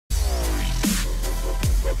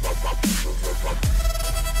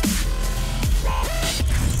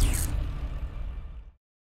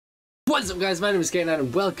What's up guys, my name is Kanine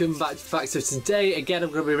and welcome back to Facts. So today, again,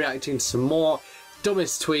 I'm going to be reacting to some more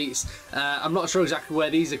dumbest tweets. I'm not sure exactly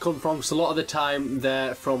where these have come from, because a lot of the time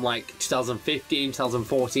they're from like 2015,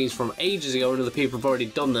 2014, from ages ago, and other people have already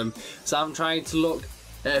done them. So I'm trying to look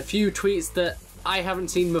at a few tweets that I haven't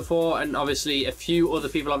seen before, and obviously a few other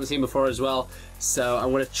people haven't seen before as well. So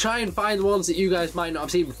I'm going to try and find the ones that you guys might not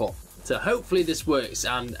have seen before. So hopefully this works,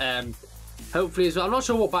 and hopefully as well. I'm not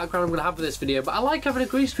sure what background I'm going to have for this video, but I like having a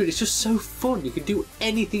green screen. It's just so fun. You can do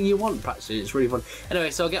anything you want practically. It's really fun.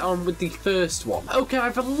 Anyway, so I'll get on with the first one. Okay,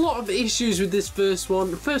 I've had a lot of issues with this first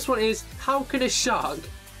one. The first one is, how can a shark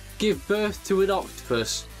give birth to an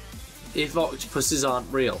octopus if octopuses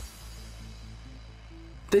aren't real?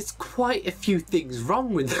 There's quite a few things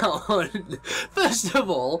wrong with that one. First of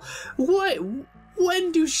all,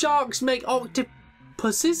 when do sharks make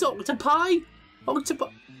octopuses? Octopi?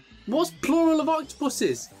 What's plural of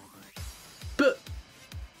octopuses? But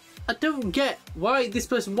I don't get why this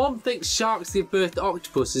person, one, thinks sharks give birth to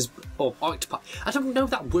octopuses, or octopi. I don't know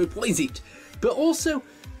that word, what is it? But also,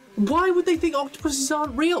 why would they think octopuses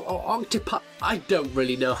aren't real, or octopi? I don't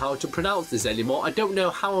really know how to pronounce this anymore. I don't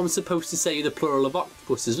know how I'm supposed to say the plural of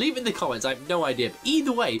octopuses. Leave it in the comments, I have no idea. But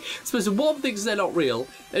either way, I suppose one thinks they're not real,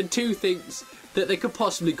 and two thinks that they could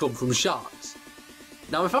possibly come from sharks.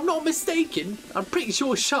 Now, if I'm not mistaken, I'm pretty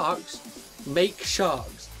sure sharks make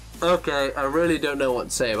sharks. Okay, I really don't know what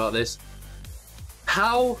to say about this.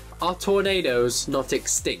 How are tornadoes not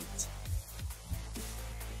extinct?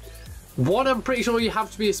 One, I'm pretty sure you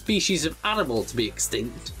have to be a species of animal to be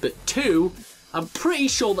extinct. But two, I'm pretty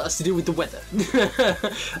sure that has to do with the weather.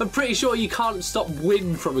 I'm pretty sure you can't stop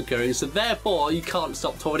wind from occurring, so therefore you can't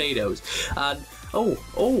stop tornadoes. And I'm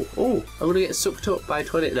gonna get sucked up by a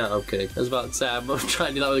tornado. No, I'm kidding. I was about to say I'm trying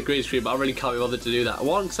to do that with a green screen, but I really can't be bothered to do that.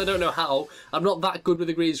 One, because I don't know how. I'm not that good with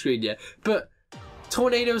a green screen yet. But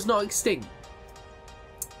tornadoes not extinct.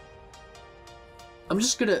 I'm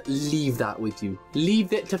just gonna leave that with you.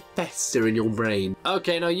 Leave it to fester in your brain.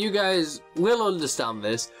 Okay, now you guys will understand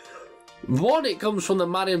this. One, it comes from the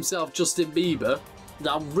man himself, Justin Bieber.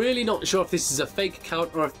 Now, I'm really not sure if this is a fake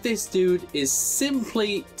account or if this dude is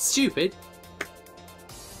simply stupid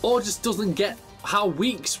or just doesn't get how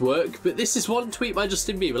weeks work, but this is one tweet by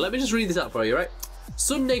Justin Bieber. Let me just read this out for you, right?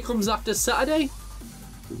 Sunday comes after Saturday?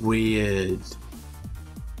 Weird.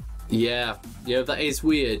 Yeah, that is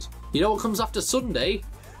weird. You know what comes after Sunday?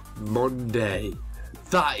 Monday.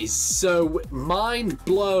 That is so mind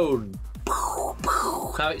blown.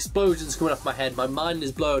 I have explosions coming off my head. My mind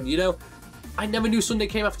is blown. You know, I never knew Sunday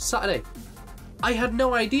came after Saturday. I had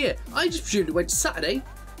no idea. I just presumed it went to Saturday,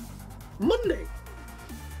 Monday.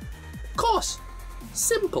 Of course.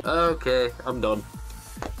 Simple. Okay, I'm done.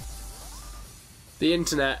 The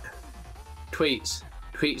internet. Tweets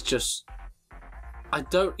just... I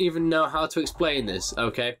don't even know how to explain this,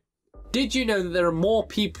 okay? Did you know that there are more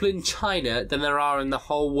people in China than there are in the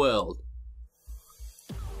whole world?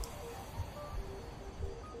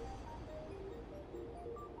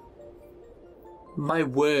 My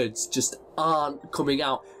words just aren't coming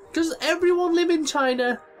out. Does everyone live in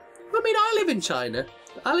China? I mean, I live in China.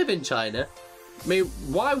 I live in China. I mean,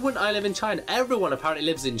 why wouldn't I live in China? Everyone apparently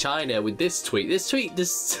lives in China with this tweet. This tweet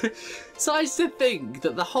just decides to think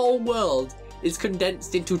that the whole world is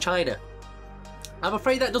condensed into China. I'm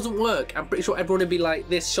afraid that doesn't work. I'm pretty sure everyone would be like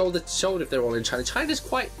this, shoulder to shoulder, if they're all in China. China's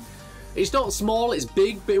quite... It's not small, it's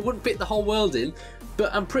big, but it wouldn't fit the whole world in.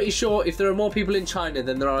 But I'm pretty sure if there are more people in China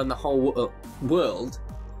than there are in the whole world,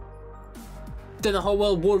 then the whole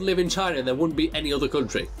world would live in China and there wouldn't be any other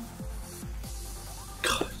country.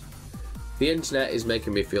 God. The internet is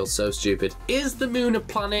making me feel so stupid. Is the moon a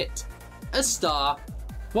planet? A star?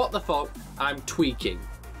 What the fuck? I'm tweaking.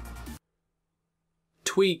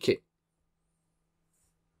 Tweaking.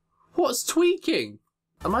 What's tweaking?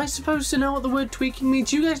 Am I supposed to know what the word tweaking means?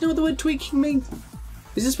 Do you guys know what the word tweaking means?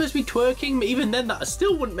 Is it supposed to be twerking? But even then, that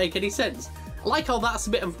still wouldn't make any sense. I like how that's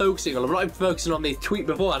the bit I'm focusing on. I'm not even focusing on the tweet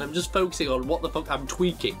before, and I'm just focusing on what the fuck I'm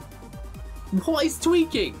tweaking. What is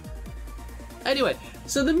tweaking? Anyway,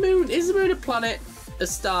 so the moon, is the moon a planet, a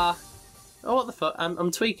star? Oh, what the fuck?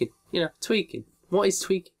 I'm tweaking. You know, tweaking. What is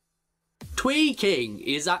tweaking? Tweaking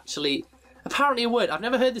is actually apparently a word. I've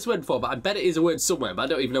never heard this word before, but I bet it is a word somewhere, but I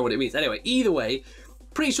don't even know what it means. Anyway, either way,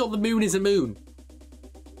 pretty sure the moon is a moon.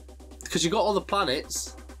 Because you've got all the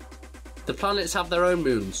planets. The planets have their own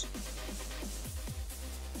moons.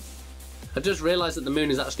 I just realised that the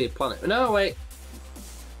moon is actually a planet. No, wait.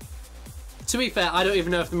 To be fair, I don't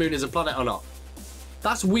even know if the moon is a planet or not.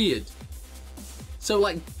 That's weird. So,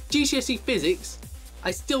 like, GCSE physics,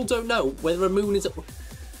 I still don't know whether a moon is a...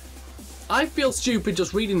 I feel stupid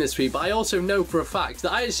just reading this tweet, but I also know for a fact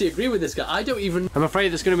that I actually agree with this guy. I don't even... I'm afraid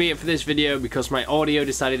that's going to be it for this video because my audio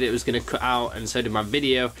decided it was going to cut out and so did my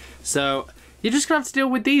video. So you're just going to have to deal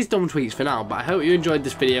with these dumb tweets for now. But I hope you enjoyed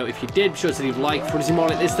this video. If you did, be sure to leave a like. If you want to see more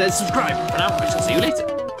like this, then subscribe. For now, I shall see you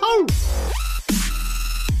later.